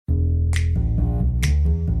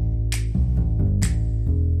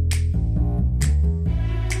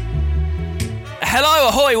Hello,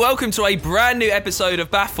 ahoy, welcome to a brand new episode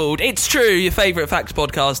of Baffled. It's true, your favourite facts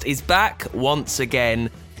podcast is back once again.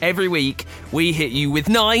 Every week, we hit you with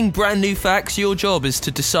 9 brand new facts. Your job is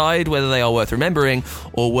to decide whether they are worth remembering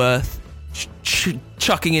or worth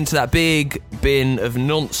chucking into that big bin of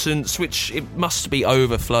nonsense, which it must be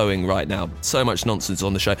overflowing right now. So much nonsense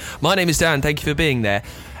on the show. My name is Dan, thank you for being there.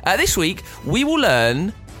 This week, we will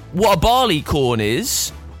learn what a barley corn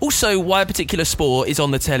is, also why a particular sport is on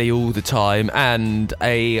the telly all the time, and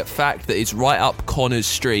a fact that is right up Connor's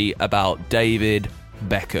street about David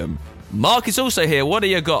Beckham. Mark is also here. What do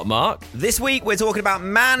you got, Mark? This week we're talking about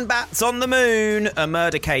man bats on the moon, a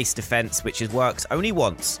murder case defence which has worked only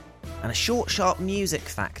once, and a short, sharp music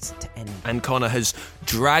fact to end. And Connor has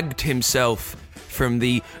dragged himself from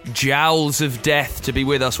the jowls of death to be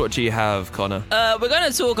with us. What do you have, Connor? We're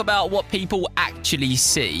going to talk about what people actually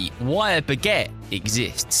see, why a baguette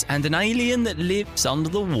exists, and an alien that lives under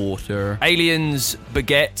the water. Aliens,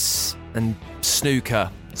 baguettes, and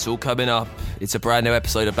snooker. It's all coming up. It's a brand new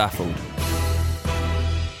episode of Baffled.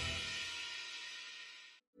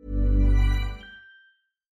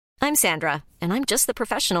 I'm Sandra, and I'm just the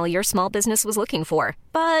professional your small business was looking for.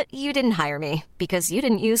 But you didn't hire me because you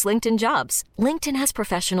didn't use LinkedIn Jobs. LinkedIn has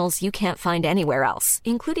professionals you can't find anywhere else,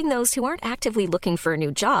 including those who aren't actively looking for a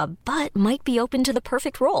new job, but might be open to the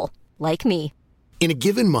perfect role, like me. In a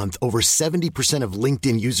given month, over 70% of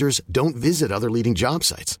LinkedIn users don't visit other leading job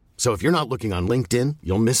sites. So if you're not looking on LinkedIn,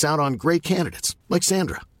 you'll miss out on great candidates like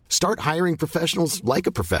Sandra. Start hiring professionals like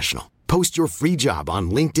a professional. Post your free job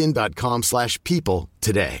on linkedin.com/people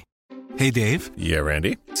today. Hey, Dave. Yeah,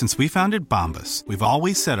 Randy. Since we founded Bombas, we've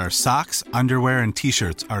always said our socks, underwear, and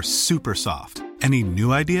T-shirts are super soft. Any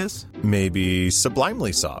new ideas? Maybe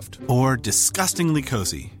sublimely soft. Or disgustingly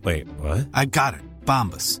cozy. Wait, what? I got it.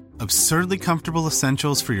 Bombas. Absurdly comfortable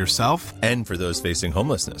essentials for yourself and for those facing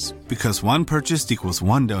homelessness. Because one purchased equals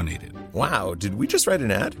one donated. Wow, did we just write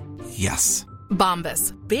an ad? Yes.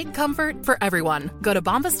 Bombas. Big comfort for everyone. Go to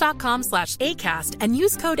bombas.com/ACAST and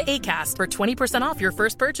use code ACAST for 20% off your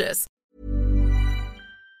first purchase.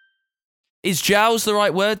 Is jowls the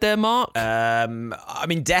right word there, Mark? I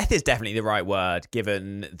mean, death is definitely the right word,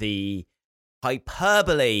 given the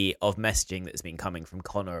hyperbole of messaging that's been coming from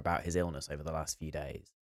Connor about his illness over the last few days.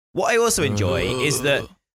 What I also enjoy is that,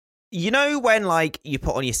 you know, when like you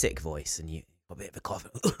put on your sick voice and you got a bit of a cough,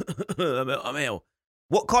 I'm ill.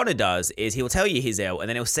 What Connor does is he'll tell you he's ill and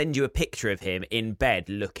then he'll send you a picture of him in bed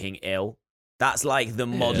looking ill. That's like the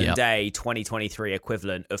modern day 2023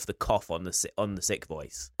 equivalent of the cough on the sick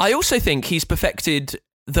voice. I also think he's perfected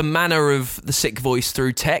the manner of the sick voice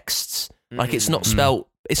through texts. Like it's not spelt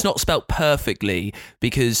perfectly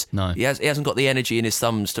because he hasn't got the energy in his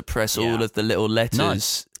thumbs to press all of the little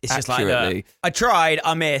letters. It's just accurately. like, I tried,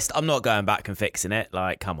 I missed, I'm not going back and fixing it.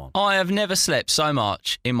 Like, come on. I have never slept so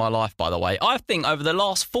much in my life, by the way. I think over the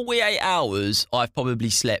last 48 hours, I've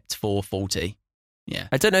probably slept for 40. Yeah.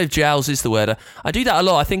 I don't know if jowls is the word. I do that a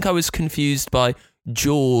lot. I think I was confused by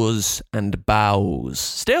jaws and bowels.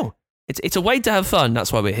 Still, it's a way to have fun.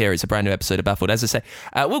 That's why we're here. It's a brand new episode of Baffled. As I say,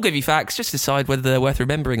 we'll give you facts. Just decide whether they're worth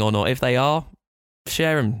remembering or not. If they are,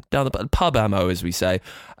 share them down the pub ammo, as we say.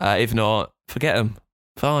 If not, forget them.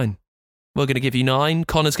 Fine. We're going to give you 9.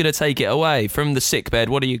 Connor's going to take it away from the sick bed.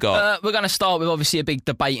 What do you got? We're going to start with obviously a big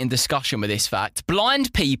debate and discussion with this fact.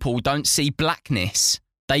 Blind people don't see blackness.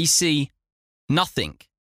 They see nothing.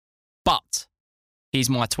 But here's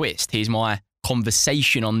my twist. Here's my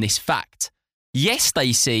conversation on this fact. Yes,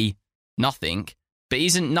 they see nothing, but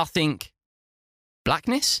isn't nothing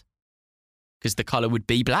blackness? Because the colour would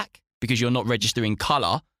be black, because you're not registering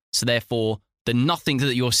colour. So therefore, the nothing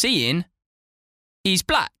that you're seeing is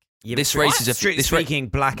black. Yeah, this raises a... Strictly speaking,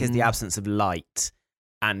 black is the absence of light.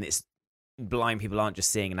 And it's blind people aren't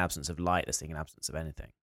just seeing an absence of light, they're seeing an absence of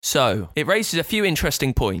anything. So, it raises a few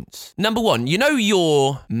interesting points. Number one, you know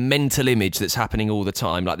your mental image that's happening all the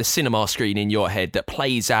time, like the cinema screen in your head that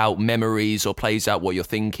plays out memories or plays out what you're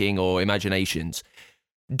thinking or imaginations.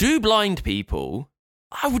 Do blind people,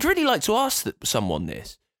 I would really like to ask someone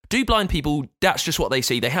this, do blind people, that's just what they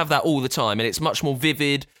see, they have that all the time and it's much more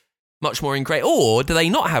vivid, much more ingrained, or do they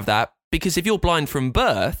not have that? Because if you're blind from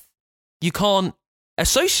birth, you can't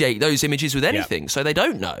associate those images with anything, so they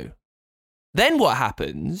don't know. Then what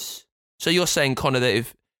happens? So you're saying, Connor,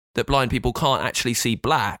 that blind people can't actually see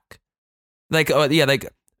black.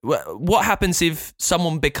 What happens if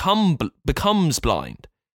someone becomes blind?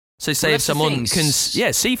 So say if someone can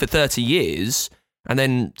see for 30 years and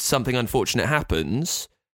then something unfortunate happens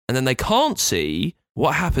and then they can't see,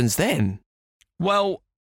 what happens then? Well,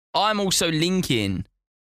 I'm also linking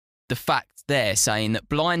the fact there saying that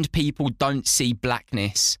blind people don't see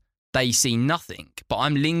blackness. they see nothing. But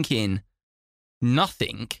I'm linking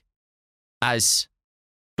nothing as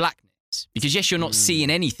blackness. Because, yes, you're not seeing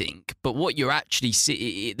anything, but what you're actually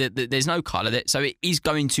seeing, there's no colour. So it is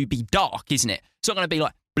going to be dark, isn't it? It's not going to be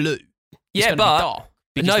like blue. It's going to be dark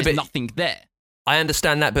because there's nothing there. I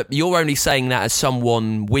understand that, but you're only saying that as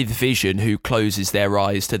someone with vision who closes their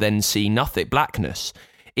eyes to then see nothing, blackness.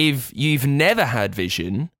 If you've never had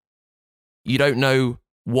vision, you don't know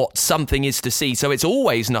what something is to see, so it's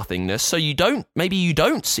always nothingness, so maybe you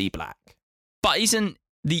don't see black. But isn't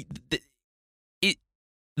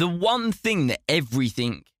the one thing that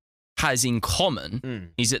everything has in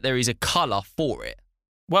common is that there is a colour for it.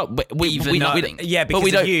 Well, because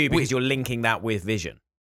you're linking that with vision.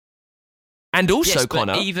 And also, yes,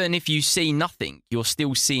 Connor, even if you see nothing, you're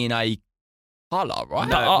still seeing a colour, right?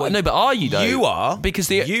 But are you though? You are.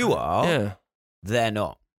 Because you are. Yeah. They're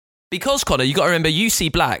not. Because, Connor, you got to remember, you see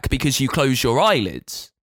black because you close your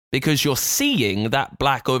eyelids. Because you're seeing that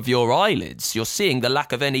black of your eyelids. You're seeing the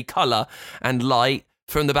lack of any colour and light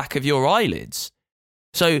from the back of your eyelids.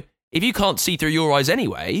 So if you can't see through your eyes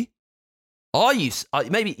anyway,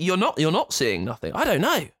 maybe you're not seeing nothing. I don't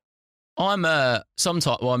know. I'm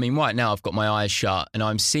right now I've got my eyes shut and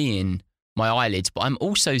I'm seeing my eyelids, but I'm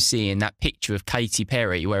also seeing that picture of Katy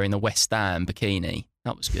Perry wearing the West Ham bikini.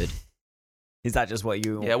 That was good. Is that just what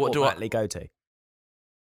you automatically go to?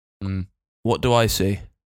 What do I see?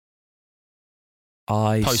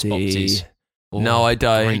 Post boxes. No, I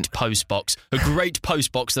don't. A great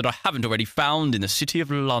post box that I haven't already found in the city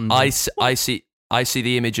of London. I see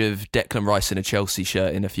the image of Declan Rice in a Chelsea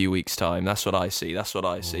shirt in a few weeks' time. That's what I see.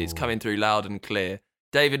 It's coming through loud and clear.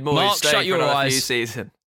 David Moyes, Mark, stay for another few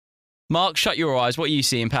seasons. Mark, shut your eyes. What are you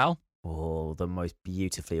seeing, pal? Oh, the most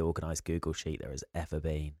beautifully organised Google sheet there has ever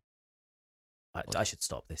been. I should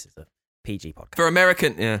stop. This is a PG podcast.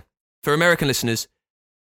 For American listeners,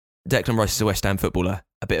 Declan Rice is a West Ham footballer.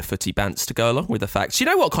 A bit of footy bants to go along with the facts. You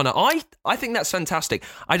know what, Connor? I think that's fantastic.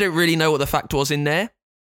 I don't really know what the fact was in there.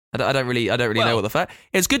 I don't really know what the fact.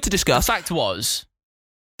 It's good to discuss.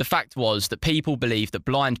 The fact was that people believe that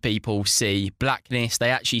blind people see blackness.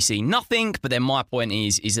 They actually see nothing. But then my point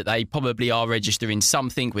is that they probably are registering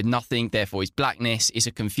something with nothing. Therefore, it's blackness. It's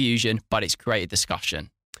a confusion, but it's created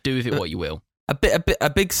discussion. Do with it what you will. A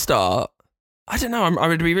big start. I don't know. I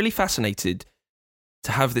would be really fascinated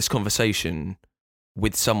to have this conversation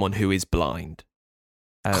with someone who is blind.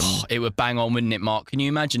 It would bang on, wouldn't it, Mark? Can you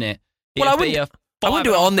imagine it? I wouldn't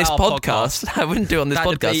do it on this podcast. I wouldn't do it on this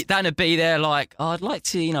podcast. That'd be there like, I'd like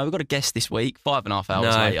to, we've got a guest this week, 5.5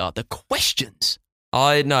 hours later. The questions.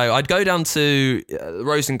 I know. I'd go down to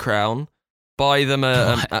Rose and Crown, buy them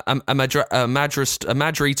a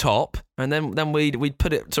Madri top, and then we'd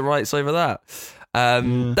put it to rights over that.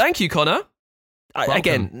 Thank you, Connor.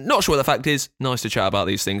 Again, not sure what the fact is. Nice to chat about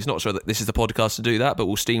these things. Not sure that this is the podcast to do that, but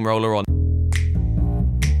we'll steamroller on.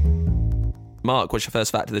 Mark, what's your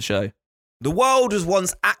first fact of the show? The world was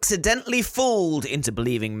once accidentally fooled into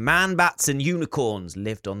believing man-bats and unicorns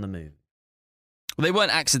lived on the moon. Well, they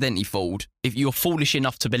weren't accidentally fooled. If you're foolish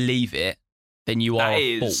enough to believe it, then you are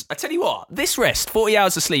a fool. I tell you what, this rest, 40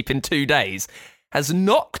 hours of sleep in 2 days, has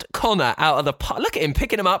knocked Connor out of the park. Look at him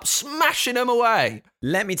picking them up, smashing them away.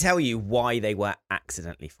 Let me tell you why they were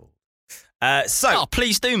accidentally fooled.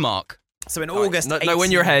 Please do, Mark. So in August... Know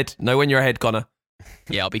when you're ahead. Know when you're ahead, Connor.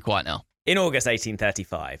 Yeah, I'll be quiet now. In August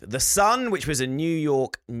 1835, The Sun, which was a New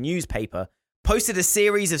York newspaper, posted a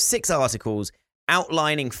series of 6 articles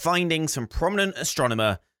outlining findings from prominent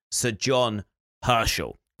astronomer Sir John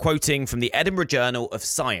Herschel, quoting from the Edinburgh Journal of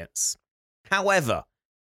Science. However,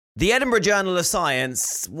 the Edinburgh Journal of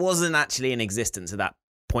Science wasn't actually in existence at that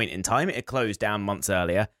point in time. It had closed down months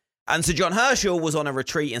earlier. And Sir John Herschel was on a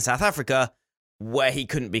retreat in South Africa where he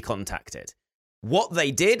couldn't be contacted. What they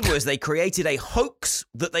did was they created a hoax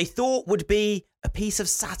that they thought would be a piece of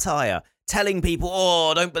satire, telling people,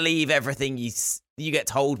 don't believe everything you get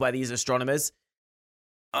told by these astronomers.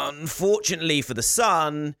 Unfortunately for The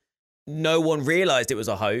Sun, no one realised it was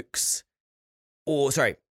a hoax.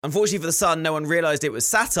 Unfortunately for The Sun, no one realised it was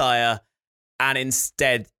satire, and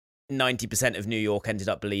instead 90% of New York ended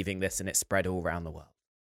up believing this, and it spread all around the world.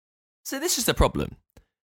 So this is the problem.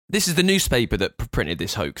 This is the newspaper that printed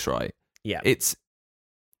this hoax, right? Yeah.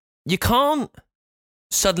 You can't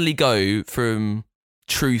suddenly go from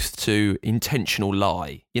truth to intentional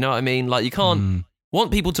lie. You know what I mean? Like, you can't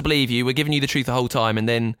want people to believe you, we're giving you the truth the whole time, and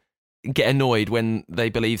then get annoyed when they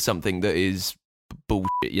believe something that is bullshit.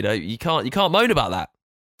 You know, you can't moan about that.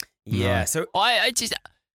 Yeah. No. So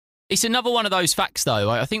It's another one of those facts, though.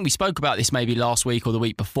 I think we spoke about this maybe last week or the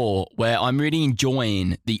week before, where I'm really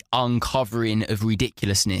enjoying the uncovering of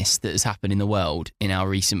ridiculousness that has happened in the world in our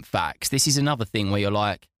recent facts. This is another thing where you're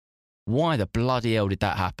like, why the bloody hell did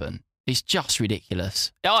that happen? It's just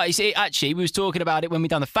ridiculous. Actually, we was talking about it when we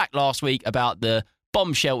done the fact last week about the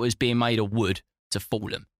bomb shelters being made of wood to fool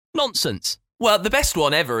them. Nonsense. Well, the best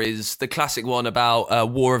one ever is the classic one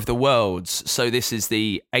about War of the Worlds. So this is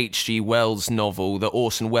the H.G. Wells novel that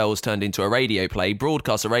Orson Welles turned into a radio play,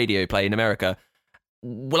 broadcast a radio play in America,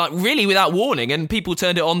 like really without warning, and people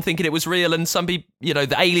turned it on thinking it was real, and some people,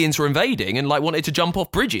 the aliens were invading and like wanted to jump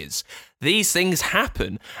off bridges. These things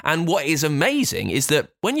happen, and what is amazing is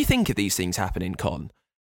that when you think of these things happening, Con,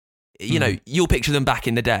 you'll picture them back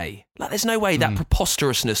in the day. Like, there's no way that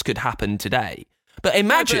preposterousness could happen today. But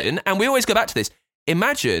imagine, and we always go back to this,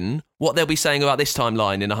 imagine what they'll be saying about this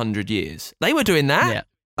timeline in 100 years. They were doing that. Yeah.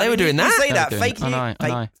 They were doing that. You say that. I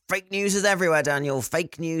know. Fake news is everywhere, Daniel.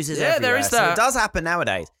 Fake news is everywhere. Yeah, there is that. So it does happen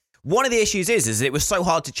nowadays. One of the issues is it was so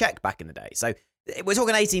hard to check back in the day. So we're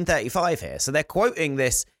talking 1835 here. So they're quoting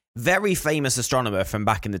this very famous astronomer from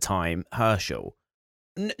back in the time, Herschel.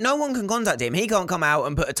 No one can contact him. He can't come out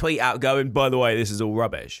and put a tweet out going, by the way, this is all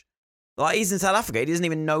rubbish. Like, he's in South Africa. He doesn't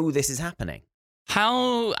even know this is happening.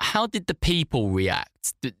 How did the people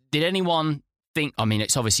react? Did anyone think, I mean,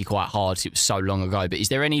 it's obviously quite hard because it was so long ago, but is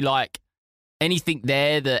there anything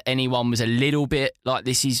there that anyone was a little bit like,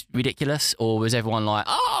 this is ridiculous? Or was everyone like,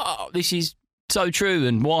 oh, this is so true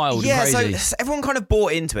and wild and crazy? So everyone kind of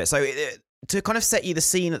bought into it. So to kind of set you the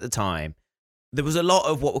scene at the time, there was a lot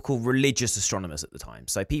of what were called religious astronomers at the time.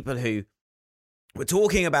 So people who were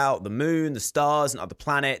talking about the moon, the stars, and other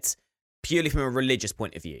planets purely from a religious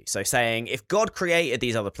point of view. So saying, if God created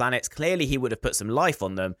these other planets, clearly he would have put some life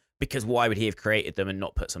on them, because why would he have created them and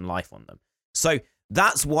not put some life on them? So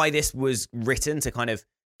that's why this was written, to kind of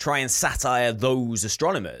try and satire those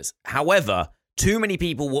astronomers. However, too many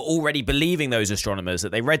people were already believing those astronomers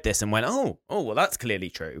that they read this and went, oh, well, that's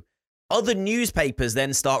clearly true. Other newspapers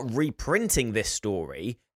then start reprinting this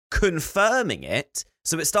story, confirming it,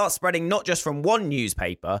 so it starts spreading not just from one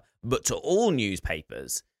newspaper, but to all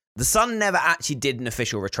newspapers. The Sun never actually did an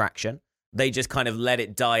official retraction. They just kind of let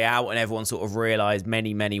it die out, and everyone sort of realised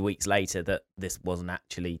many, many weeks later that this wasn't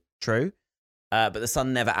actually true. But the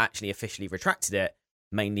Sun never actually officially retracted it,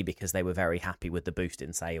 mainly because they were very happy with the boost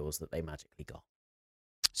in sales that they magically got.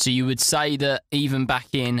 So you would say that even back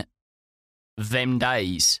in them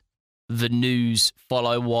days, the news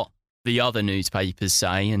follow what the other newspapers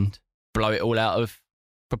say and blow it all out of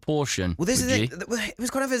proportion. Well, this is it. It was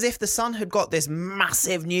kind of as if the Sun had got this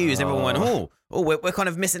massive news. Everyone went, we're kind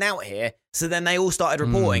of missing out here. So then they all started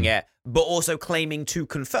reporting it, but also claiming to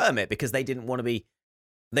confirm it, because they didn't want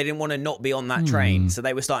to not be on that train. So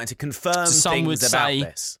they were starting to confirm things about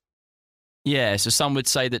this. Yeah, so some would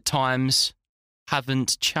say that times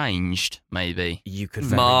haven't changed, maybe. You could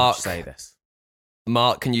very much say this.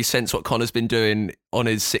 Mark, can you sense what Connor's been doing on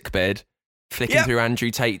his sickbed? Flicking through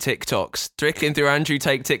Andrew Tate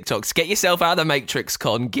TikToks. Get yourself out of the Matrix,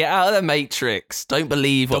 Con. Get out of the Matrix. Don't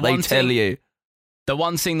believe what they tell you. The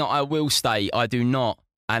one thing that I will state, I do not,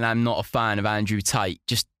 and I'm not a fan of Andrew Tate.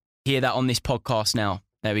 Just hear that on this podcast now.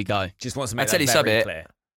 There we go. Just wants to make that very clear.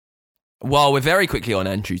 While we're very quickly on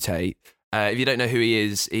Andrew Tate, if you don't know who he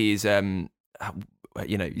is, he's, you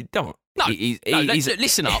don't. No,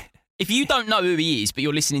 listen up. If you don't know who he is, but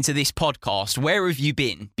you're listening to this podcast, where have you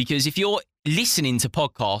been? Because if you're listening to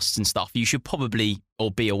podcasts and stuff, you should probably or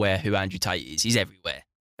be aware who Andrew Tate is. He's everywhere.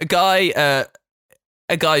 A guy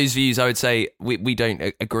whose views I would say we don't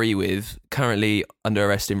agree with, currently under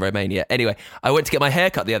arrest in Romania. Anyway, I went to get my hair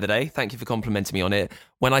cut the other day. Thank you for complimenting me on it.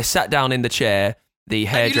 When I sat down in the chair, the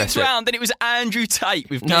hairdresser... You looked around and it was Andrew Tate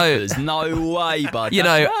with clippers. No way, bud.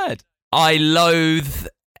 Bad. I loathe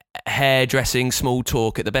hairdressing small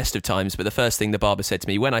talk at the best of times, but the first thing the barber said to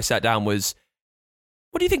me when I sat down was,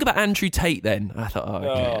 what do you think about Andrew Tate then? And I thought,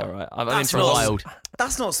 okay, all right. I'm in for a wild.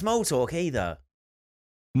 That's not small talk either.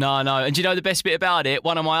 No. And do you know the best bit about it?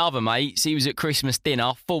 One of my other mates, he was at Christmas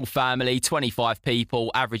dinner, full family, 25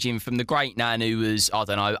 people, averaging from the great nan who was,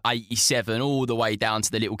 87, all the way down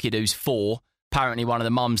to the little kid who's 4. Apparently one of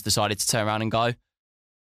the mums decided to turn around and go,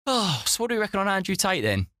 so what do you reckon on Andrew Tate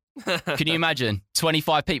then? Can you imagine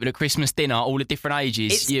 25 people at Christmas dinner, all at different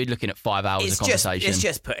ages? You're looking at 5 hours of conversation. It's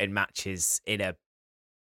just putting matches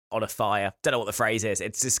on a fire. Don't know what the phrase is.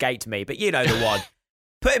 It's escaped me, but you know the one.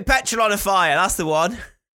 Putting petrol on a fire. That's the one.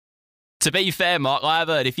 To be fair, Mark, I have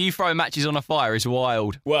heard if you throw matches on a fire, it's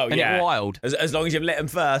wild. Well, Isn't it wild? As long as you've lit them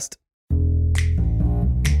first.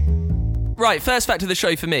 Right, first fact of the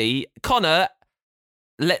show for me, Connor.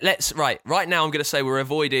 Right now I'm going to say we're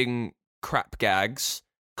avoiding crap gags.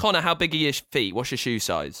 Connor, how big are your feet? What's your shoe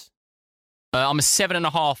size? I'm a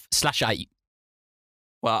 7.5/8.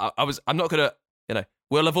 Well, I'm not going to,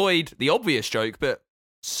 we'll avoid the obvious joke, but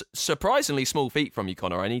surprisingly small feet from you,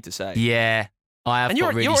 Connor, I need to say. Yeah, I have. And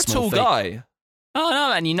got really you're a small tall feet. guy. Oh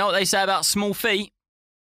no, and you know what they say about small feet?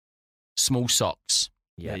 Small socks.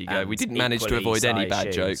 There you go. We didn't manage to avoid any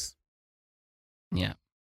bad jokes. Yeah.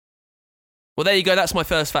 Well, there you go. That's my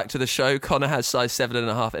first fact of the show. Connor has size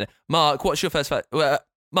 7.5 in it. Mark, what's your first fact?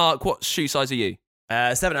 Mark, what shoe size are you?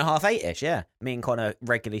 7.5, 8ish. Yeah, me and Connor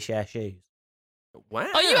regularly share shoes. Wow.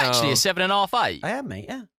 Are you actually a 7.5/8? I am, mate.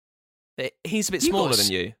 Yeah. He's a bit smaller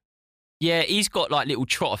than you. Yeah, he's got like little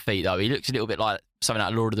trotter feet though. He looks a little bit like something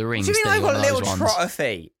out of Lord of the Rings. Do you mean I've got little trotter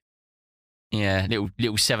feet? Yeah, little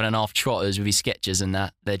 7.5 trotters with his Skechers and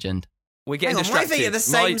that. Legend. We're getting Hang on, my distracted. feet are the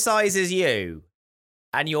same size as you,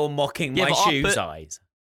 and you're mocking my shoe size.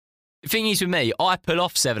 The thing is with me, I pull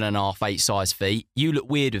off 7.5/8 size feet. You look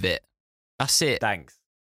weird with it. That's it. Thanks.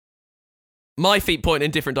 My feet point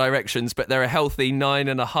in different directions, but they're a healthy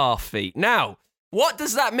 9.5 feet. Now, what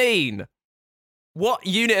does that mean? What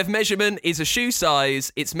unit of measurement is a shoe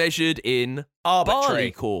size? It's measured in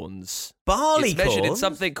barley corns. Barley corns? It's measured in corns?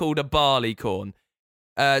 something called a barley corn.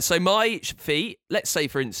 So my feet, let's say,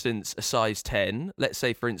 for instance, a size 10. Let's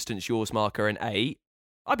say, for instance, yours, Mark, are an 8.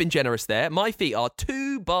 I've been generous there. My feet are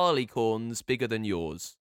 2 barley corns bigger than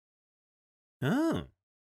yours. Oh.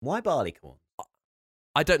 Why barley corn?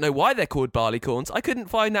 I don't know why they're called barley corns. I couldn't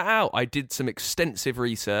find that out. I did some extensive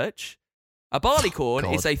research. A barley corn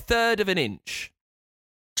is 1/3 of an inch.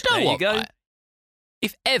 Do you know what? There you go. Right?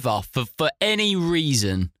 If ever, for any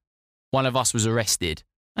reason, one of us was arrested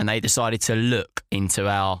and they decided to look into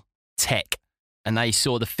our tech and they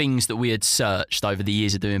saw the things that we had searched over the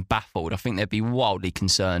years of doing Baffled, I think they'd be wildly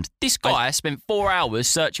concerned. This guy spent 4 hours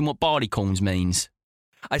searching what barley corns means.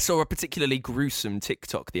 I saw a particularly gruesome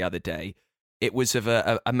TikTok the other day. It was of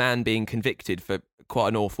a man being convicted for quite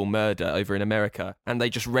an awful murder over in America, and they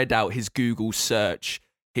just read out his Google search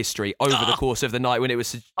history over the course of the night when it was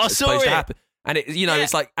supposed to happen. And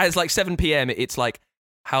it's like 7 p.m. It's like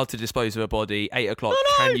how to dispose of a body. 8 o'clock.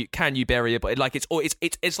 Can you bury a body? Like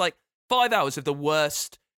it's like 5 hours of the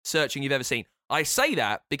worst searching you've ever seen. I say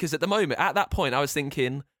that because at that point, I was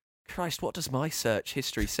thinking, Christ, what does my search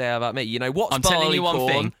history say about me? What's I'm barley telling you one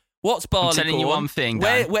corn? thing. What's barley corn? I'm telling you one thing,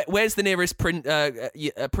 Dan. Where's the nearest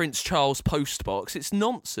Prince Charles post box? It's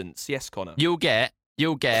nonsense. Yes, Connor. You'll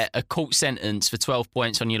get a court sentence for 12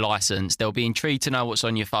 points on your licence. They'll be intrigued to know what's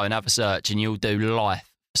on your phone. Have a search, and you'll do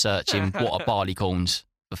life searching what are barley corns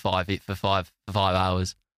for 5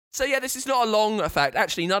 hours. So yeah, this is not a long fact.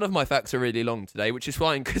 Actually, none of my facts are really long today, which is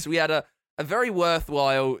fine because we had a very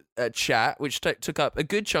worthwhile chat, which took up a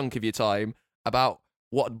good chunk of your time about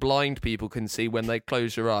what blind people can see when they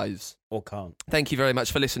close your eyes. Or can't. Thank you very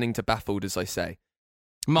much for listening to Baffled, as I say.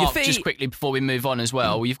 Mark, just quickly before we move on as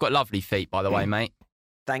well, you've got lovely feet, by the way, mate.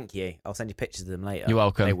 Thank you. I'll send you pictures of them later. You're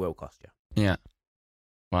welcome. They will cost you. Yeah.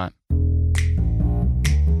 Right.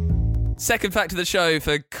 Second fact of the show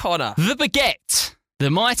for Connor. The baguette.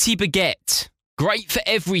 The mighty baguette. Great for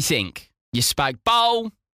everything. Your spag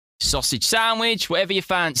bowl, sausage sandwich, whatever you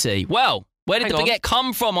fancy. Well, where did the baguette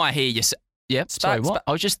come from, I hear you say? Yeah, sorry, what?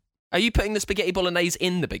 I was just... Are you putting the spaghetti bolognese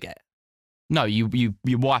in the baguette? No, you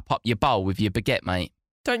wipe up your bowl with your baguette, mate.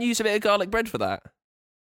 Don't use a bit of garlic bread for that.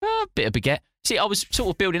 A bit of baguette. See, I was sort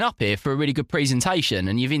of building up here for a really good presentation,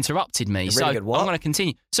 and you've interrupted me. Really good what? I'm going to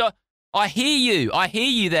continue. So, I hear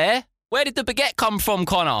you there. Where did the baguette come from,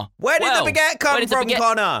 Connor? Where did the baguette come from,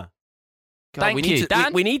 Connor? God, Thank you,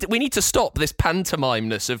 Dan. We need to stop this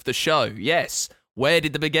pantomimeness of the show. Yes. Where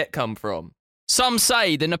did the baguette come from? Some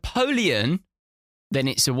say the Napoleon, then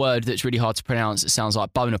it's a word that's really hard to pronounce. It sounds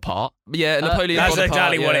like Bonaparte. Yeah, Napoleon That's Bonaparte.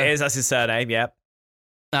 exactly what it is. That's his surname, yeah.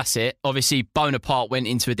 That's it. Obviously, Bonaparte went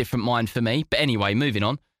into a different mind for me. But anyway, moving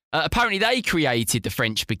on. Apparently, they created the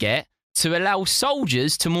French baguette to allow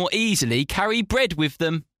soldiers to more easily carry bread with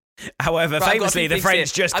them. However, Right, famously, the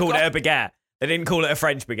French just called it a baguette. They didn't call it a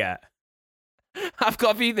French baguette. I've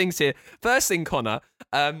got a few things here. First thing, Connor,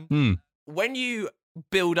 when you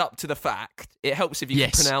build up to the fact, it helps if you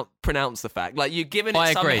can pronounce the fact. Like, you're giving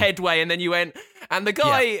it some headway, and then you went, and the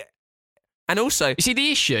guy... Yeah. And also... You see,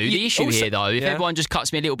 the issue here, though, if everyone just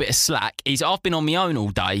cuts me a little bit of slack, is I've been on my own all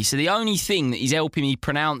day, so the only thing that is helping me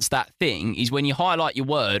pronounce that thing is when you highlight your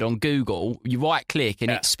word on Google, you right-click,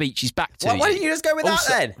 and it speeches back to you. Why didn't you just go with that,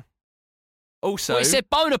 then? Also... Well, it said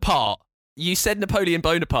Bonaparte. You said Napoleon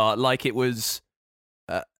Bonaparte like it was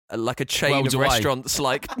like a chain of restaurants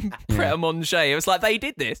like Pret a Manger. It was like they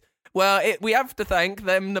did this. Well, we have to thank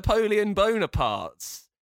them Napoleon Bonapartes.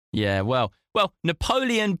 Yeah, well,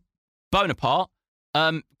 Napoleon Bonaparte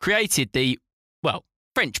created the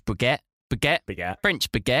French baguette,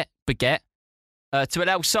 French baguette, to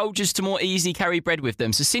allow soldiers to more easily carry bread with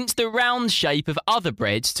them. So since the round shape of other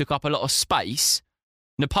breads took up a lot of space,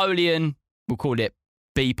 Napoleon, we'll call it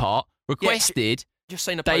B part, requested just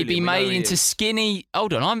say Napoleon, they be made into skinny.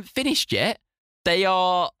 Hold on, I haven't finished yet. They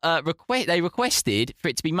requested for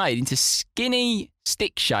it to be made into skinny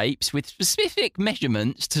stick shapes with specific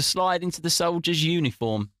measurements to slide into the soldier's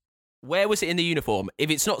uniform. Where was it in the uniform? If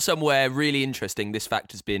it's not somewhere really interesting, this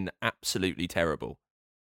fact has been absolutely terrible.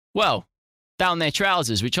 Well, down their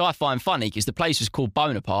trousers, which I find funny because the place was called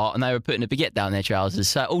Bonaparte and they were putting a baguette down their trousers.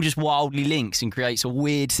 So it all just wildly links and creates a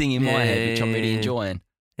weird thing in my head, which I'm really enjoying.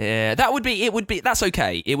 Yeah, that's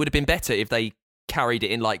okay. It would have been better if they carried it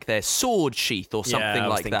in like their sword sheath or something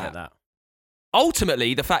like that.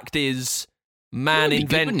 Ultimately, the fact is, man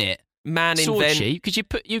sword sheath, because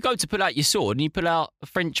you go to pull out your sword and you pull out a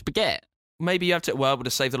French baguette. Maybe you have to. Well, it would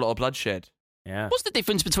have saved a lot of bloodshed. Yeah. What's the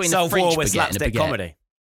difference between a French baguette and a baguette? Comedy.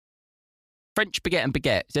 French baguette and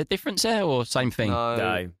baguette. Is there a difference there or same thing?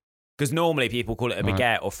 No. Because normally people call it a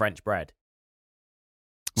baguette or French bread.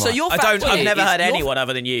 So your fact I've never heard anyone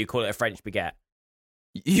other than you call it a French baguette.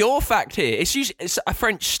 Your fact here, it's a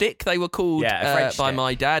French stick. They were called by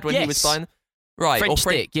my dad when he was buying them. Right, French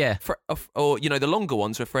stick, yeah. Or the longer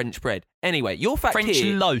ones were French bread. Anyway, your fact French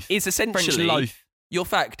here loaf. is essentially French loaf. Your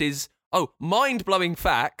fact is mind-blowing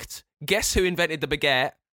fact. Guess who invented the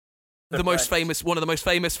baguette? One of the most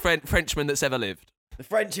famous Frenchmen that's ever lived. The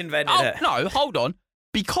French invented it. No, hold on.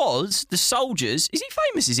 Because the soldiers, is he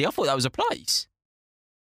famous? Is he? I thought that was a place.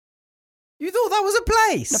 You thought that was a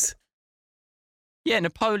place? Yeah,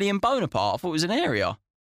 Napoleon Bonaparte. I thought it was an area. Are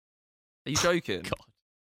you joking? God.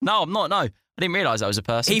 No, I'm not. No, I didn't realise that was a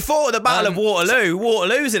person. He fought at the Battle of Waterloo.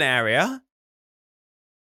 Waterloo's an area.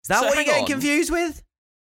 Is that what you're getting confused with?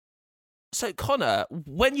 So, Connor,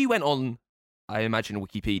 when you went on, I imagine,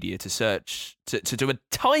 Wikipedia to search, to do a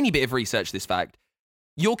tiny bit of research this fact,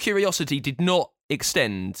 your curiosity did not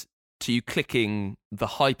extend to you clicking the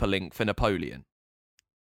hyperlink for Napoleon.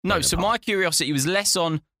 No, Bonaparte. So my curiosity was less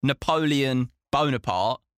on Napoleon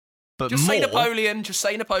Bonaparte, but just more... Just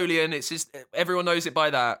say Napoleon. It's just, everyone knows it by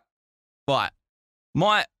that. Right.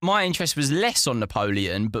 My interest was less on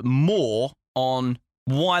Napoleon, but more on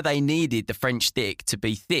why they needed the French stick to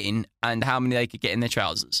be thin and how many they could get in their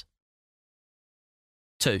trousers.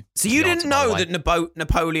 2. So you didn't know that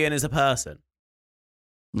Napoleon is a person?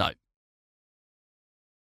 No.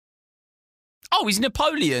 Oh, is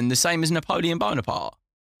Napoleon the same as Napoleon Bonaparte?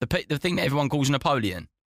 The thing that everyone calls Napoleon?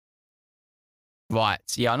 Right.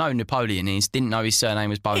 Yeah, I know Napoleon is. Didn't know his surname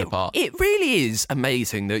was Bonaparte. It really is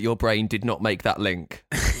amazing that your brain did not make that link.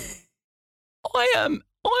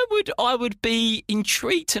 I would be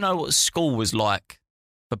intrigued to know what school was like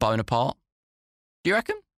for Bonaparte. Do you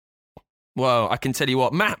reckon? Well, I can tell you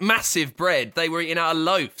what, massive bread. They were eating out of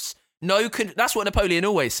loaves. That's what Napoleon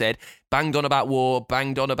always said. Banged on about war,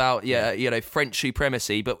 banged on about French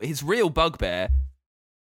supremacy. But his real bugbear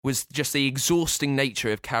was just the exhausting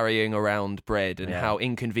nature of carrying around bread and how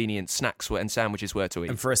inconvenient snacks were and sandwiches were to eat.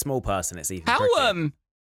 And for a small person, it's even it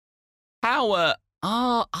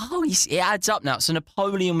adds up now. So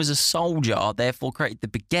Napoleon was a soldier, therefore created the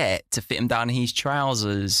baguette to fit him down his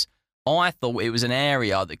trousers. I thought it was an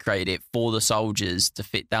area that created it for the soldiers to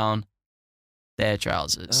fit down their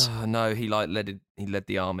trousers. Oh, no, he led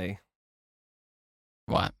the army.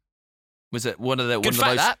 Right. Was it one of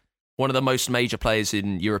the most major players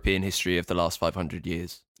in European history of the last 500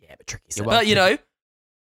 years? Yeah, but tricky. But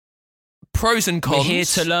pros and cons. We're here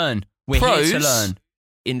to learn. Here to learn.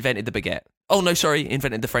 Invented the baguette. Oh no, sorry,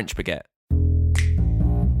 invented the French baguette.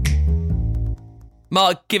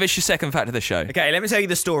 Mark, give us your second fact of the show. Okay, let me tell you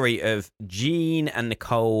the story of Jean and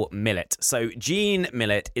Nicole Millett. So Jean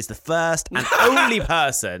Millett is the first and only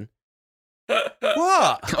person...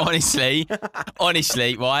 What? Honestly,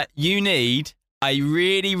 right, you need a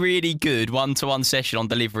really, really good one-to-one session on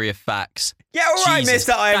delivery of facts. Yeah, all right,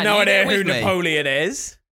 mister, I have no idea who Napoleon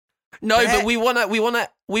is. No, but we want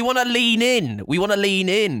to lean in. We want to lean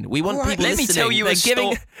in. We want people Let listening. me tell you a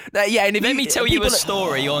story. Let me tell you a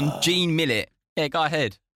story on Jean Millett. Yeah, go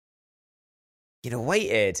ahead. You'd have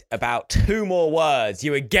waited about 2 more words.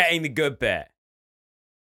 You were getting the good bit.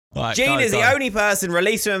 Right, Jean is the only person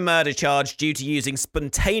released from a murder charge due to using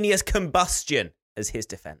spontaneous combustion as his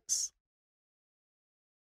defense.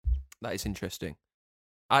 That is interesting.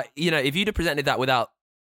 If you'd have presented that without,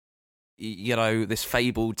 this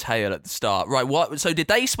fabled tale at the start, right? What? So did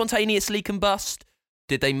they spontaneously combust?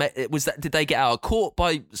 Did they get out of court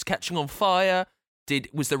by catching on fire?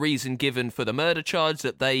 was the reason given for the murder charge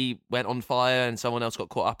that they went on fire and someone else got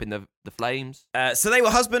caught up in the flames? So they were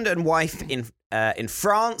husband and wife in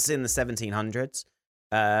France in the 1700s.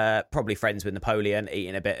 Probably friends with Napoleon,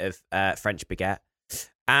 eating a bit of French baguette.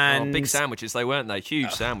 And big sandwiches, they weren't they?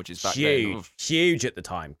 Huge sandwiches back then. Huge at the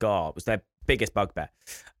time. God, it was their biggest bugbear.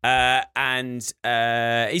 He's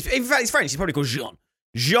French. He's probably called Jean.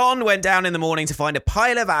 Jean went down in the morning to find a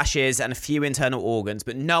pile of ashes and a few internal organs,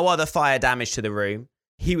 but no other fire damage to the room.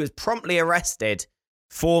 He was promptly arrested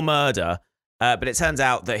for murder, but it turns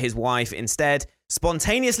out that his wife instead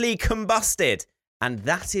spontaneously combusted, and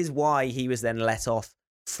that is why he was then let off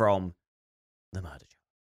from the murder charge.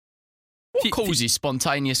 What causes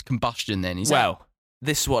spontaneous combustion then?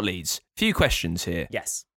 This is what leads. Few questions here.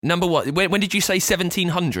 Yes. Number one, when did you say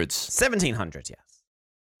 1700s? 1700s, yes.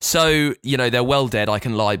 So, they're well dead. I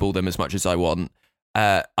can libel them as much as I want.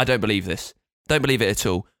 I don't believe this. Don't believe it at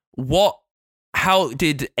all. How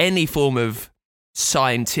did any form of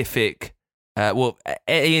scientific,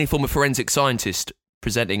 any form of forensic scientist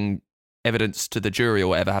presenting evidence to the jury or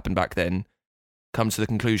whatever happened back then come to the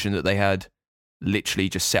conclusion that they had literally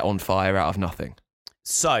just set on fire out of nothing?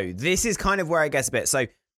 So, this is kind of where it gets a bit. So,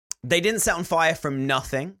 they didn't set on fire from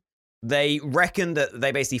nothing. They reckoned that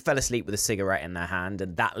they basically fell asleep with a cigarette in their hand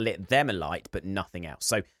and that lit them alight, but nothing else.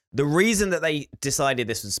 So the reason that they decided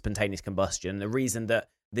this was spontaneous combustion, the reason that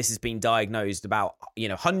this has been diagnosed about,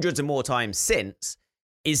 hundreds and more times since,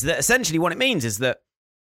 is that essentially what it means is that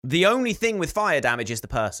the only thing with fire damage is the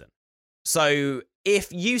person. So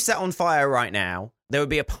if you set on fire right now, there would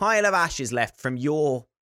be a pile of ashes left from you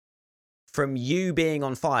being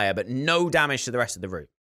on fire, but no damage to the rest of the room.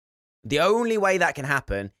 The only way that can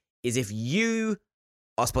happen is if you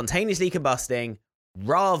are spontaneously combusting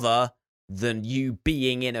rather than you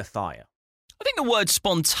being in a fire. I think the word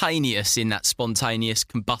spontaneous in that spontaneous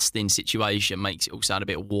combusting situation makes it all sound a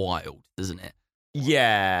bit wild, doesn't it?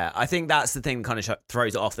 Yeah, I think that's the thing that kind of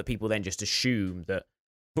throws it off, that people then just assume that,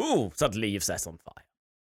 suddenly you've set on fire.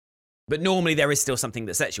 But normally there is still something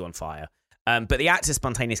that sets you on fire. But the act of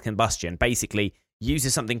spontaneous combustion basically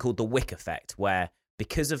uses something called the wick effect, where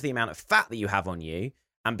because of the amount of fat that you have on you,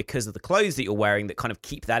 and because of the clothes that you're wearing that kind of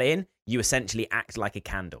keep that in, you essentially act like a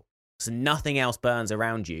candle. So nothing else burns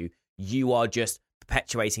around you. You are just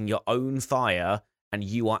perpetuating your own fire, and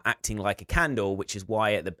you are acting like a candle, which is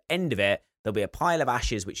why at the end of it, there'll be a pile of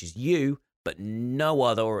ashes, which is you, but no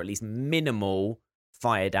other, or at least minimal,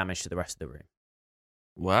 fire damage to the rest of the room.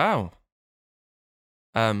 Wow.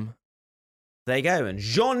 There you go. And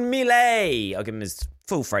Jean Millet, I'll give him his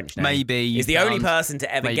full French name. Maybe is the only person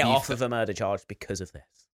to ever get off of a murder charge because of this.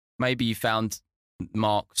 Maybe you found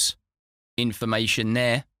Mark's information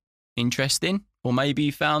there interesting, or maybe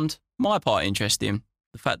you found my part interesting.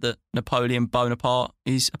 The fact that Napoleon Bonaparte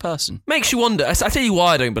is a person. Makes you wonder. I tell you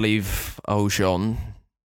why I don't believe Jean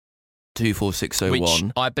 24601.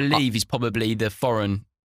 Which I believe is probably the foreign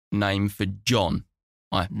name for John.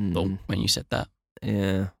 I thought when you said that.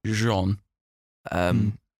 Yeah. Jean.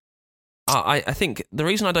 I think the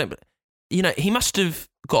reason I don't... he must have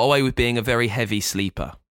got away with being a very heavy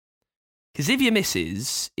sleeper. Because if your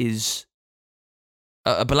missus is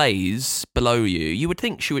ablaze below you, you would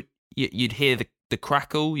think you'd hear the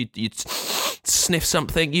crackle, you'd sniff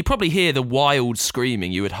something. You'd probably hear the wild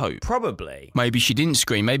screaming, you would hope. Probably. Maybe she didn't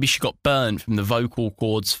scream. Maybe she got burned from the vocal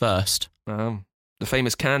cords first. The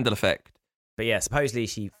famous candle effect. But yeah, supposedly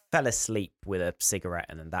she fell asleep with a cigarette,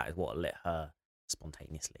 and then that is what lit her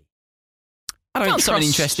spontaneously. I found something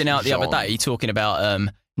interesting out the other day talking about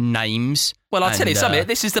names. Well, I'll tell you something.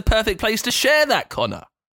 This is the perfect place to share that, Connor.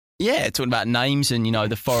 Yeah, talking about names and,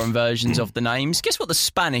 the foreign versions of the names. Guess what the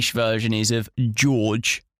Spanish version is of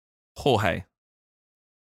George? Jorge.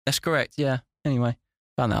 That's correct, yeah. Anyway,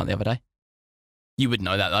 found that out the other day. You would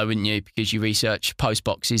know that, though, wouldn't you? Because you research post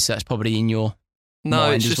boxes. That's probably in your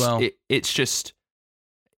mind as well. It's just...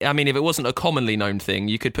 I mean, if it wasn't a commonly known thing,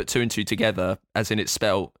 you could put two and two together, as in it's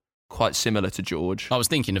spelt quite similar to George. I was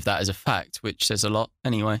thinking of that as a fact, which says a lot.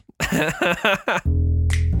 Anyway.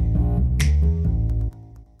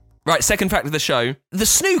 Right, second fact of the show. The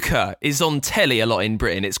snooker is on telly a lot in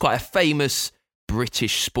Britain. It's quite a famous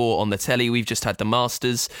British sport on the telly. We've just had the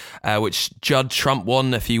Masters, which Judd Trump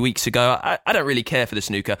won a few weeks ago. I don't really care for the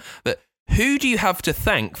snooker, but who do you have to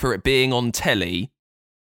thank for it being on telly?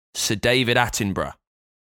 Sir David Attenborough.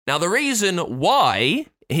 Now, the reason why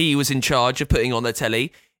he was in charge of putting on the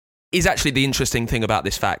telly is actually the interesting thing about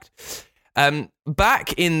this fact.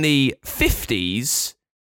 Back in the 50s,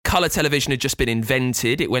 colour television had just been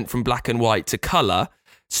invented. It went from black and white to colour.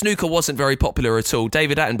 Snooker wasn't very popular at all.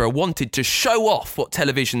 David Attenborough wanted to show off what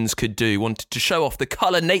televisions could do, wanted to show off the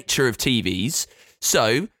colour nature of TVs.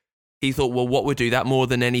 So he thought, well, what would do that more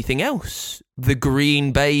than anything else? The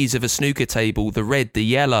green bays of a snooker table, the red, the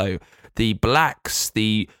yellow, the blacks,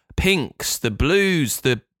 the pinks, the blues,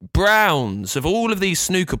 the browns of all of these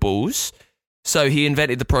snooker balls. So he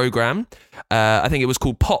invented the program. I think it was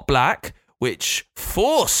called Pot Black, which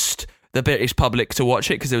forced the British public to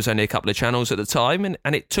watch it because there was only a couple of channels at the time,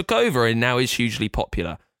 and it took over and now is hugely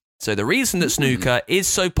popular. So the reason that snooker is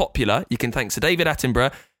so popular, you can thank Sir David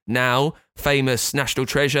Attenborough, now famous national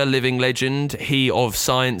treasure, living legend, he of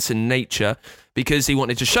science and nature, because he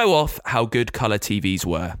wanted to show off how good colour TVs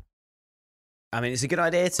were. I mean, it's a good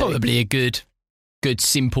idea too. Probably a good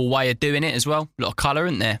simple way of doing it as well. A lot of colour,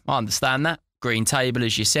 isn't there? I understand that. Green table,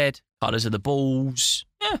 as you said. Colours of the balls.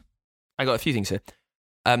 Yeah. I got a few things here.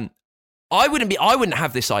 I wouldn't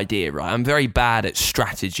have this idea, right? I'm very bad at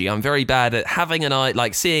strategy. I'm very bad at having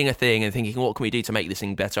like seeing a thing and thinking, what can we do to make this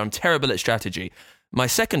thing better? I'm terrible at strategy. My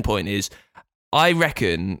second point is, I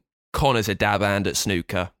reckon Connor's a dab hand at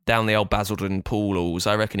snooker down the old Basildon pool halls.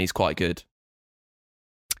 I reckon he's quite good.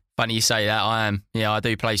 Funny you say that. I am. Yeah, I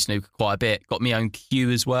do play snooker quite a bit. Got my own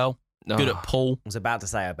cue as well. Good at pool. I was about to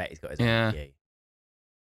say, I bet he's got his own cue.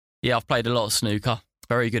 Yeah, I've played a lot of snooker.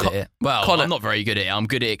 Very good at it. Well, Connor, I'm not very good at it. I'm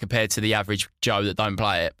good at it compared to the average Joe that don't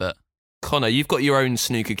play it. But Connor, you've got your own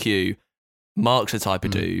snooker cue. Mark's the type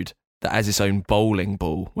of dude that has his own bowling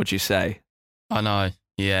ball. What'd you say? I know.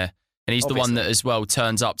 Yeah, and he's the one that as well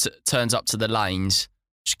turns up to the lanes,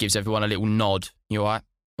 just gives everyone a little nod. You all right?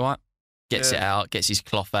 All right? Gets it out. Gets his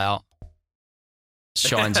cloth out.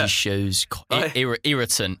 Shines his shoes.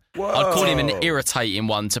 Irritant. Whoa. I'd call him an irritating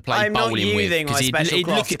one to play bowling with. I'm not using my special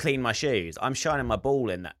cloth to clean my shoes. I'm shining my ball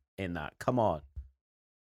in that. Come on.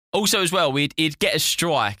 Also, as well, he'd get a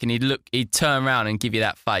strike and he'd turn around and give you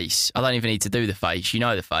that face. I don't even need to do the face. You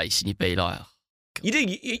know the face, and you'd be like, oh, you do.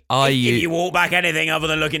 If you walk back anything other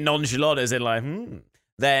than looking nonchalant, as in like,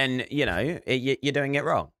 then you're doing it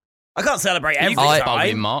wrong. I can't celebrate every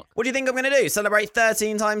time. Mark. What do you think I'm going to do? Celebrate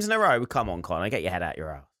 13 times in a row? Come on, Connor, get your head out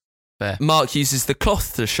your ass. Fair. Mark uses the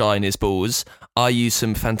cloth to shine his balls. I use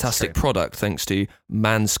some fantastic product thanks to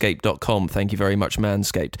manscaped.com. Thank you very much,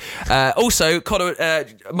 Manscaped. Also, Connor,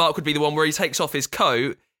 Mark would be the one where he takes off his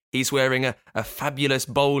coat. He's wearing a fabulous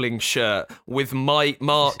bowling shirt with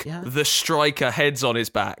Mark the Striker heads on his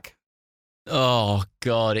back. Oh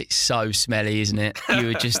God, it's so smelly, isn't it? You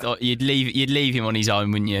would just you'd leave him on his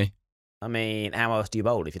own, wouldn't you? I mean, how else do you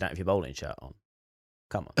bowl if you don't have your bowling shirt on?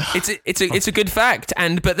 Come on. It's a good fact,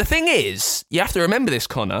 but the thing is, you have to remember this,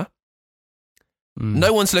 Connor.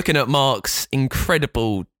 No one's looking at Mark's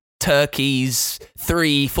incredible turkeys,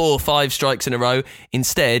 3, 4, 5 strikes in a row.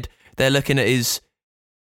 Instead, they're looking at his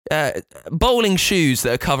bowling shoes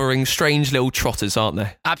that are covering strange little trotters, aren't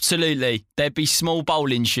they? Absolutely. There'd be small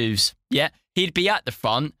bowling shoes. Yeah. He'd be at the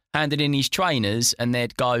front, handing in his trainers, and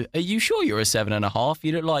they'd go, "Are you sure you're a 7.5?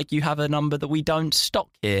 You look like you have a number that we don't stock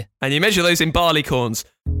here." And you measure those in barleycorns.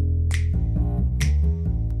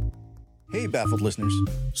 Hey, Baffled listeners.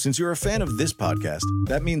 Since you're a fan of this podcast,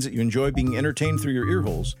 that means that you enjoy being entertained through your ear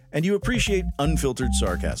holes, and you appreciate unfiltered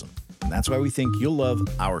sarcasm. And that's why we think you'll love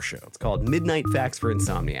our show. It's called Midnight Facts for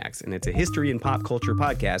Insomniacs, and it's a history and pop culture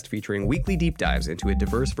podcast featuring weekly deep dives into a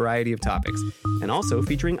diverse variety of topics, and also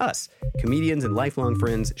featuring us, comedians and lifelong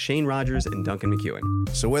friends Shane Rogers and Duncan McEwen.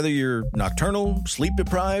 So whether you're nocturnal,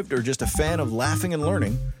 sleep-deprived, or just a fan of laughing and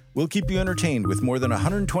learning, we'll keep you entertained with more than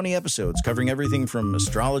 120 episodes covering everything from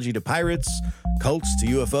astrology to pirates, cults to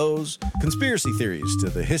UFOs, conspiracy theories to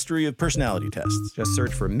the history of personality tests. Just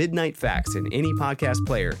search for Midnight Facts in any podcast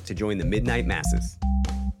player to join the Midnight Masses.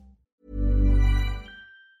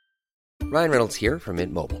 Ryan Reynolds here from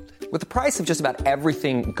Mint Mobile. With the price of just about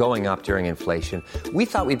everything going up during inflation, we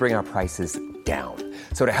thought we'd bring our prices down.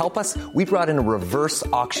 So to help us, we brought in a reverse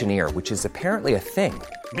auctioneer, which is apparently a thing.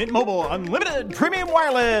 Mint Mobile Unlimited Premium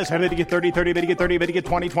Wireless. How to get 30, 30, bit to get 30, bit to get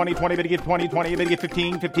 20, 20, 20, bit to get 20, 20, bit to get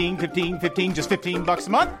 15, 15, 15, 15, just $15 a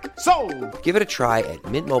month? Sold! Give it a try at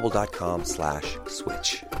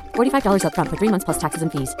mintmobile.com/switch. $45 up front for 3 months plus taxes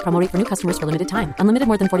and fees. Promo rate for new customers for limited time. Unlimited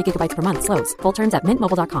more than 40 gigabytes per month. Slows full terms at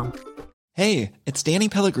mintmobile.com. Hey, it's Danny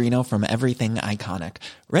Pellegrino from Everything Iconic.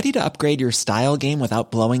 Ready to upgrade your style game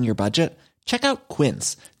without blowing your budget? Check out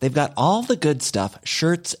Quince. They've got all the good stuff,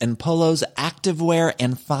 shirts and polos, activewear,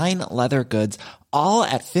 and fine leather goods, all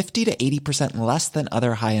at 50 to 80% less than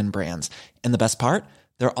other high-end brands. And the best part?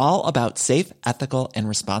 They're all about safe, ethical, and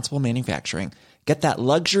responsible manufacturing. Get that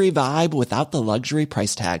luxury vibe without the luxury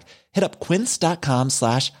price tag. Hit up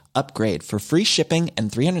quince.com/upgrade for free shipping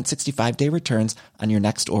and 365-day returns on your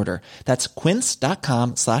next order. That's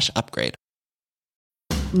quince.com/upgrade.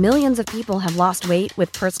 Millions of people have lost weight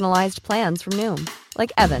with personalized plans from Noom,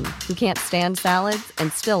 Like Evan, who can't stand salads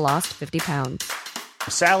and still lost 50 pounds.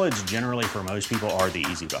 Salads generally for most people are the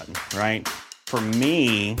easy button, right? For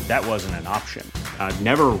me, that wasn't an option. I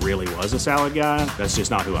never really was a salad guy. That's just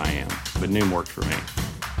not who I am. But Noom worked for me.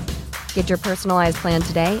 Get your personalized plan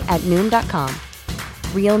today at Noom.com.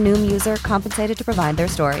 Real Noom user compensated to provide their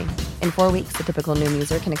story. In 4 weeks, the typical Noom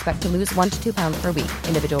user can expect to lose 1 to 2 pounds per week.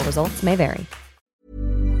 Individual results may vary.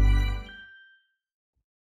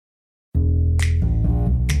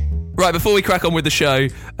 Right, before we crack on with the show,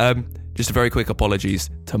 just a very quick apologies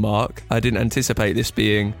to Mark. I didn't anticipate this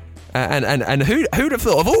being... And who'd have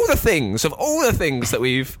thought, of all the things that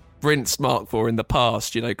we've rinsed Mark for in the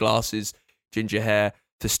past, you know, glasses, ginger hair,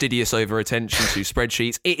 fastidious over attention to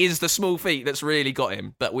spreadsheets, it is the small feet that's really got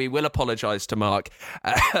him. But we will apologise to Mark.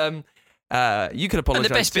 You can apologise. And the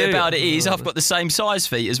best bit about it is I've got the same size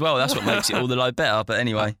feet as well. That's what makes it all the lot better. But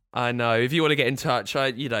anyway, I know. If you want to get in touch,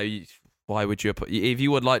 why would you? If you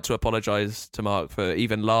would like to apologise to Mark for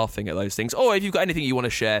even laughing at those things, or if you've got anything you want to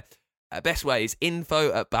share, best way is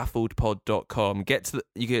info@baffledpod.com.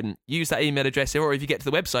 You can use that email address, or if you get to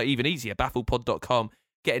the website, even easier, baffledpod.com.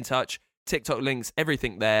 Get in touch. TikTok links,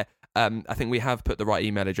 everything there. I think we have put the right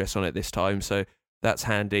email address on it this time, so that's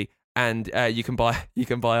handy. And you can buy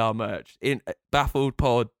our merch in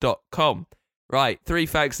baffledpod.com. Right, 3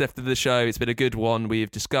 facts left of the show. It's been a good one.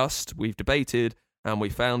 We've discussed, we've debated, and we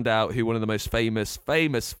found out who one of the most famous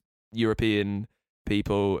European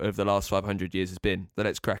people of the last 500 years has been. So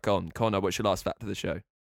let's crack on. Connor, what's your last fact of the show? If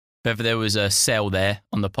ever there was a sale there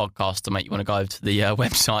on the podcast to make you want to go over to the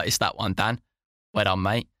website, it's that one, Dan. Well done,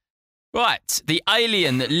 mate. Right, the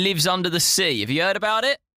alien that lives under the sea. Have you heard about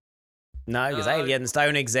it? No, because aliens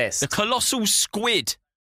don't exist. The colossal squid.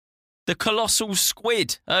 The colossal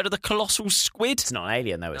squid. Heard of the colossal squid? It's not an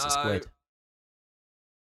alien, though. It's a squid.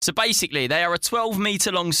 So basically, they are a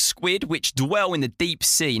 12-metre-long squid which dwell in the deep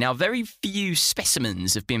sea. Now, very few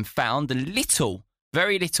specimens have been found, and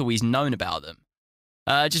very little is known about them.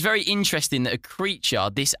 Just very interesting that a creature,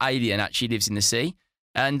 this alien, actually lives in the sea,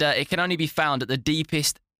 and it can only be found at the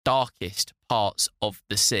deepest, darkest parts of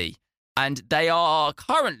the sea. And they are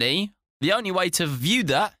currently, the only way to view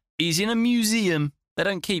that is in a museum. They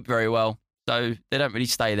don't keep very well, so they don't really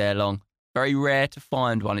stay there long. Very rare to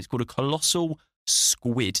find one. It's called a colossal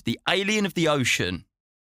squid, the alien of the ocean.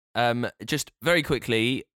 Just very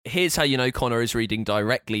quickly, here's how you know Connor is reading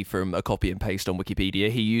directly from a copy and paste on Wikipedia.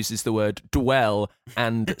 He uses the word dwell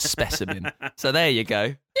and specimen. So there you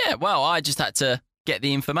go. Yeah, well, I just had to get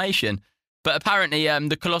the information. But apparently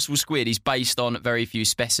the colossal squid is based on very few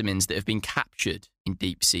specimens that have been captured in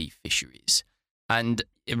deep sea fisheries. And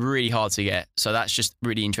really hard to get. So that's just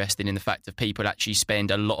really interesting in the fact that people actually spend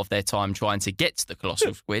a lot of their time trying to get to the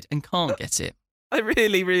colossal squid and can't get it. I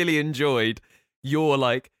really, really enjoyed your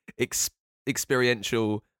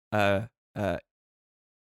experiential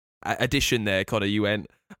addition there, Connor. You went,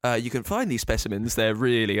 you can find these specimens. They're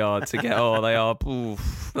really hard to get. Oh, they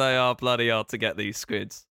are bloody hard to get, these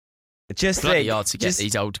squids. Just bloody hard to get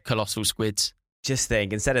these old colossal squids. Just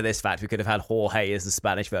think, instead of this fact, we could have had Jorge as the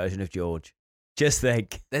Spanish version of George. Just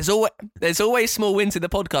think. There's always small wins in the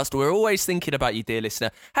podcast. We're always thinking about you, dear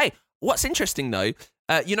listener. Hey, what's interesting though,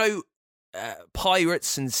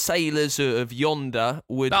 pirates and sailors of yonder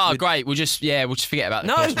would... Oh, great. We'll just forget about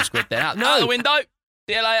the colossal squid then. Out the window.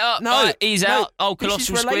 See you later. No, he's out. Oh,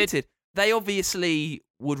 colossal squid. They obviously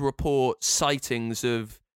would report sightings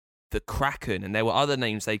of the Kraken, and there were other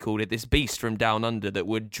names they called it, this beast from down under that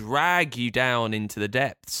would drag you down into the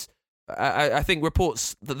depths. I think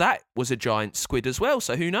reports that was a giant squid as well,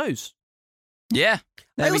 so who knows? Yeah.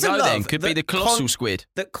 There we go then. Could be the colossal squid.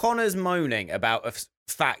 That Connor's moaning about a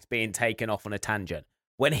fact being taken off on a tangent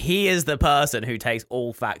when he is the person who takes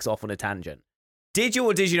all facts off on a tangent. Did you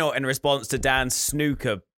or did you not, in response to Dan's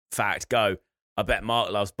snooker fact, go, I bet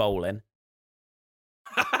Mark loves bowling?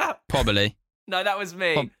 Probably. No, that was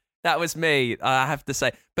me. That was me, I have to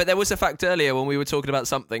say. But there was a fact earlier when we were talking about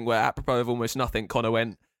something where, apropos of almost nothing, Connor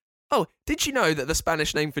went, oh, did you know that the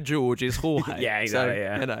Spanish name for George is Jorge? Yeah, exactly,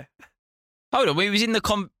 yeah. You know. Hold on, I was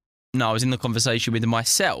in the conversation with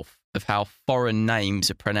myself of how foreign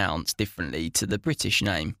names are pronounced differently to the British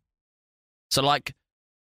name. So, like,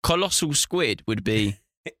 colossal squid would be...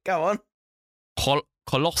 Go on.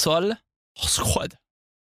 Colossal squid.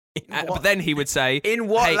 But then he would say... In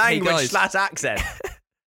what language / accent?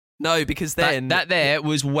 No, because then... That there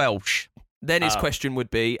was Welsh. Then his question would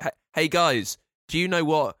be, hey, guys, do you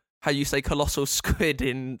know how you say colossal squid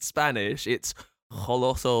in Spanish? It's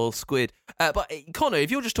colossal squid. But Connor,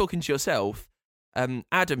 if you're just talking to yourself,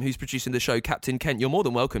 Adam, who's producing the show, Captain Kent, you're more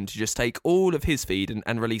than welcome to just take all of his feed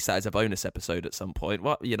and release that as a bonus episode at some point.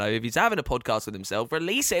 What, you know, if he's having a podcast with himself,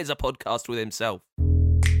 release it as a podcast with himself.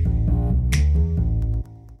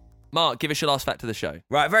 Mark, give us your last fact of the show.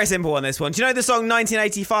 Right, very simple on this one. Do you know the song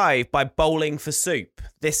 1985 by Bowling for Soup?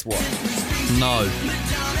 This one. No.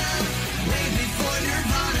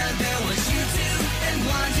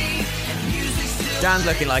 Dan's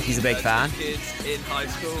looking like he's a big fan. Kids in high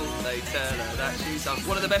school, they tell her that she's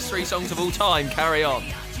one of the best 3 songs of all time. Carry on.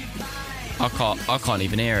 I can't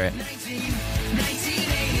even hear it.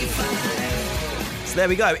 So there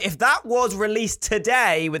we go. If that was released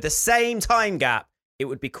today with the same time gap, it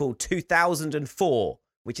would be called 2004,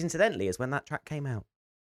 which incidentally is when that track came out.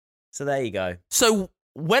 So there you go. So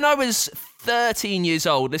when I was 13 years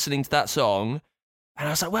old listening to that song, and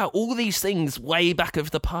I was like, wow, all these things way back of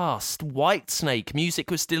the past. Whitesnake, music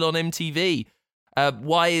was still on MTV.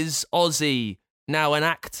 Why is Ozzy now an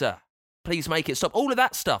actor? Please make it stop. All of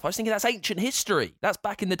that stuff. I was thinking that's ancient history. That's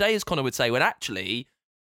back in the day, as Connor would say, when actually...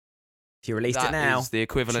 If you released it now... is the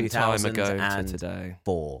equivalent time ago to today.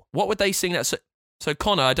 4. What would they sing that... So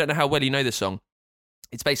Connor, I don't know how well you know this song.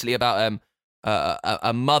 It's basically about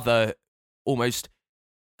a mother almost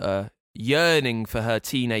yearning for her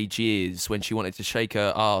teenage years when she wanted to shake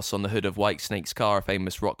her arse on the hood of Whitesnake's car, a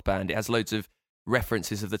famous rock band. It has loads of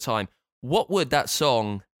references of the time. What would that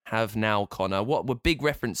song have now, Connor? What were big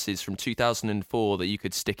references from 2004 that you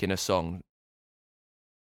could stick in a song?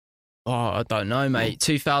 Oh, I don't know, mate.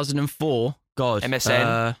 2004. God.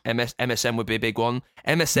 MSN. MSN would be a big one.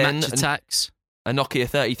 MSN. Match Attacks. A Nokia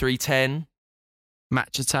 3310.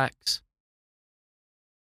 Match Attacks.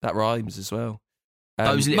 That rhymes as well.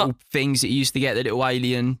 Those little things that you used to get, the little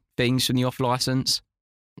alien things from the off license.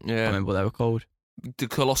 Yeah. I can't remember what they were called. The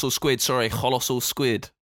Colossal Squid.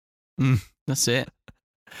 That's it.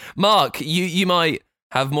 Mark, you might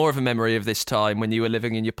have more of a memory of this time when you were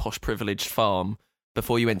living in your posh privileged farm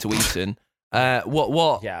before you went to Eton. What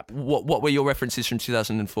were your references from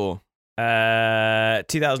 2004?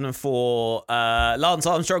 2004, Lance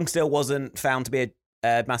Armstrong still wasn't found to be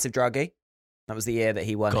a massive druggie. That was the year that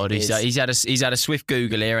he won. God, he's had a swift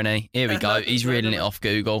Google here, hasn't he? Here we go. He's reeling it off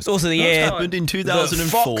Google. It's also the year happened in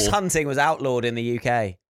 2004. Fox hunting was outlawed in the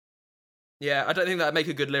UK. Yeah, I don't think that'd make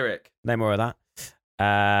a good lyric. No more of that.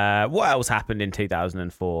 What else happened in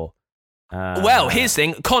 2004? Well, here's the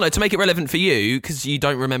thing, Connor, to make it relevant for you, because you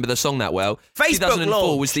don't remember the song that well. Facebook 2004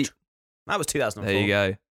 launched. was the. That was 2004. There you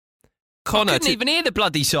go. Connor, I couldn't even hear the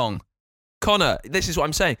bloody song. Connor, this is what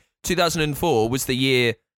I'm saying. 2004 was the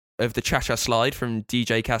year of the Cha-Cha Slide from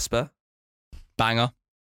DJ Casper. Banger.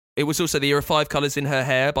 It was also the year of 5 Colours in Her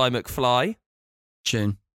Hair by McFly.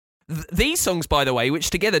 Tune. These songs, by the way,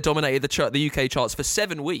 which together dominated the UK charts for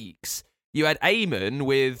 7 weeks. You had Eamon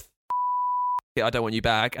with I Don't Want You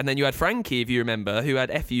Back, and then you had Frankie, if you remember, who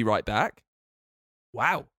had F You Right Back.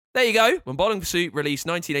 Wow. There you go. When Bowling for Soup released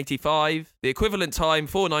 1985, the equivalent time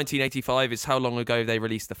for 1985 is how long ago they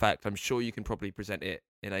released the fact. I'm sure you can probably present it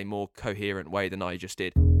in a more coherent way than I just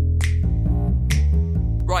did.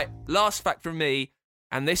 Right, last fact from me,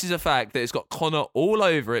 and this is a fact that has got Connor all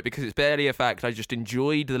over it because it's barely a fact. I just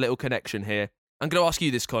enjoyed the little connection here. I'm going to ask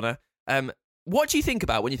you this, Connor. What do you think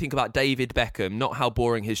about when you think about David Beckham, not how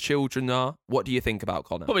boring his children are? What do you think about,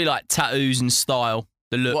 Connor? Probably like tattoos and style.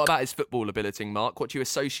 The look. What about his football ability, Mark? What do you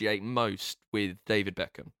associate most with David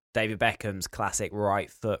Beckham? David Beckham's classic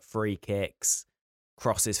right foot free kicks,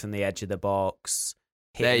 crosses from the edge of the box.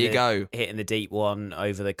 There you go. Hitting the deep one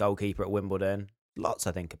over the goalkeeper at Wimbledon. Lots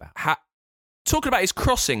I think about. Talking about his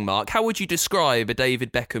crossing, Mark, how would you describe a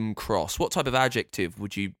David Beckham cross? What type of adjective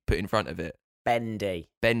would you put in front of it? Bendy.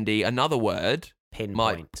 Bendy. Another word.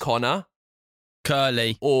 Pinpoint. Connor.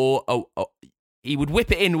 Curly. Or he would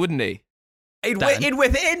whip it in, wouldn't he? He'd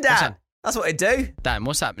whip it in, Dan. That's what he'd do. Dan,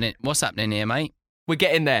 what's happening? What's happening here, mate? We're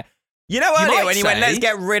getting there. You know earlier when he went, let's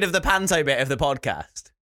get rid of the panto bit of the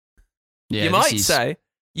podcast. Yeah, you might say.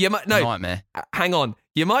 Nightmare. Hang on.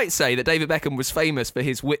 You might say that David Beckham was famous for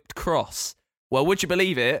his whipped cross. Well, would you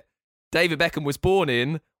believe it? David Beckham was born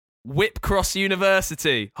in Whip Cross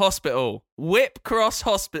University Hospital. Whips Cross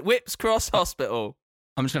Hospital.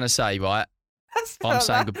 I'm just going to say, right? I'm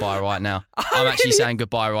saying goodbye right now. I'm actually saying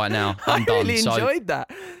goodbye right now. I'm done. I really enjoyed that.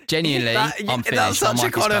 Genuinely, I'm finished. That's such My a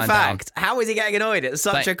mic is Connor going fact. How is he getting annoyed? It's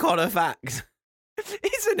such a Connor fact.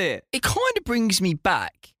 Isn't it? It kind of brings me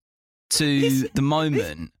back to the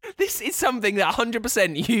moment. This is something that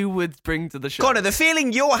 100% you would bring to the show. Connor, the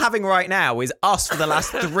feeling you're having right now is us for the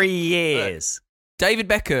last 3 years. David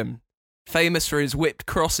Beckham, famous for his whipped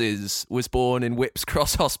crosses, was born in Whips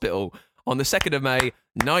Cross Hospital on the 2nd of May,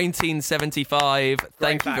 1975.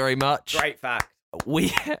 Thank you very much. Great fact. we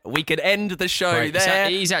could end the show Right, there.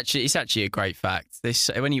 It's actually a great fact. This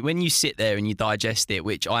when you sit there and you digest it,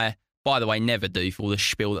 which I, by the way, never do for all the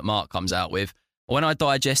spiel that Mark comes out with. When I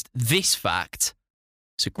digest this fact,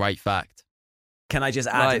 it's a great fact. Can I just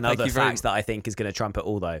add another fact that I think is going to trump it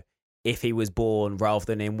all, though? If he was born rather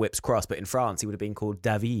than in Whip's Cross, but in France, he would have been called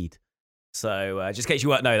David. So, just in case you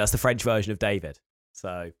weren't know, that's the French version of David.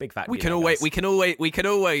 So, big fact. We can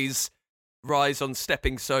always rise on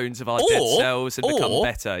stepping stones of our dead selves and become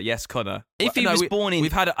better. Yes, Connor. If he was born in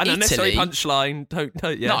we've had an unnecessary punchline.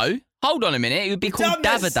 Don't. Yeah. No, hold on a minute. It would be called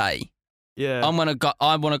Davide. Yeah. I want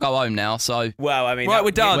to go home now. So well, I mean, right, we're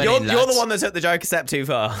done. You're the one that took the joke a step too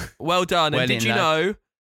far. Well done. And did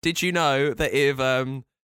you know that if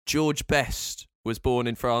George Best was born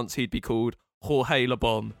in France, he'd be called Jorge Le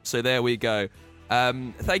Bon? So there we go.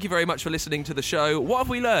 Thank you very much for listening to the show. What have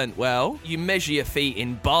we learned? Well, you measure your feet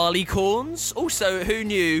in barley corns. Also, who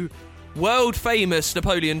knew world famous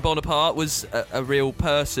Napoleon Bonaparte was a real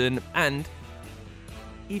person? And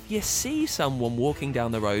if you see someone walking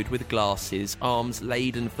down the road with glasses, arms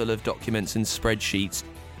laden full of documents and spreadsheets,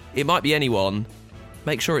 it might be anyone.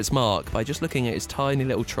 Make sure it's Mark by just looking at his tiny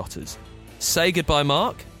little trotters. Say goodbye,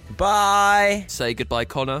 Mark. Bye. Say goodbye,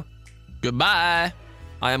 Connor. Goodbye.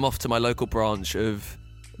 I am off to my local branch of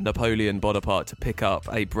Napoleon Bonaparte to pick up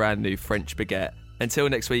a brand new French baguette. Until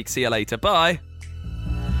next week, see you later. Bye.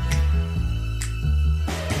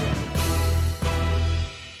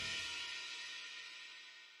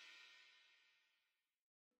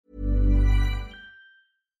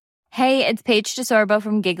 Hey, it's Paige DeSorbo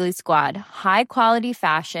from Giggly Squad. High quality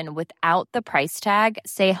fashion without the price tag.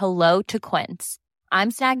 Say hello to Quince. I'm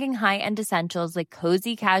snagging high-end essentials like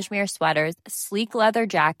cozy cashmere sweaters, sleek leather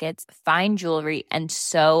jackets, fine jewelry, and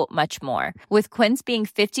so much more. With Quince being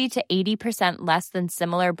 50 to 80% less than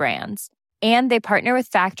similar brands. And they partner with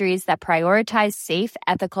factories that prioritize safe,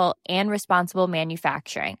 ethical, and responsible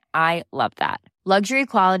manufacturing. I love that. Luxury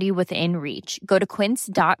quality within reach. Go to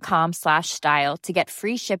quince.com/style to get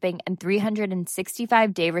free shipping and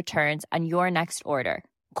 365-day returns on your next order.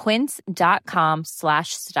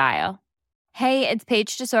 Quince.com/style. Hey, it's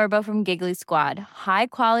Paige DeSorbo from Giggly Squad. High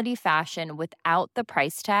quality fashion without the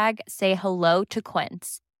price tag. Say hello to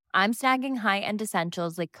Quince. I'm snagging high-end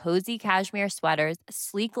essentials like cozy cashmere sweaters,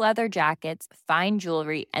 sleek leather jackets, fine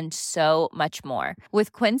jewelry, and so much more.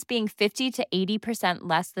 With Quince being 50 to 80%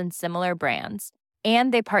 less than similar brands.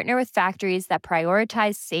 And they partner with factories that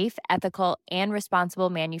prioritize safe, ethical, and responsible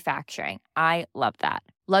manufacturing. I love that.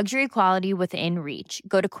 Luxury quality within reach.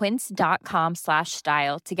 Go to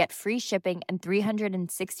quince.com/style to get free shipping and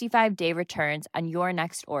 365-day returns on your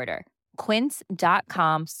next order.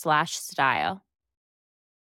 Quince.com/style.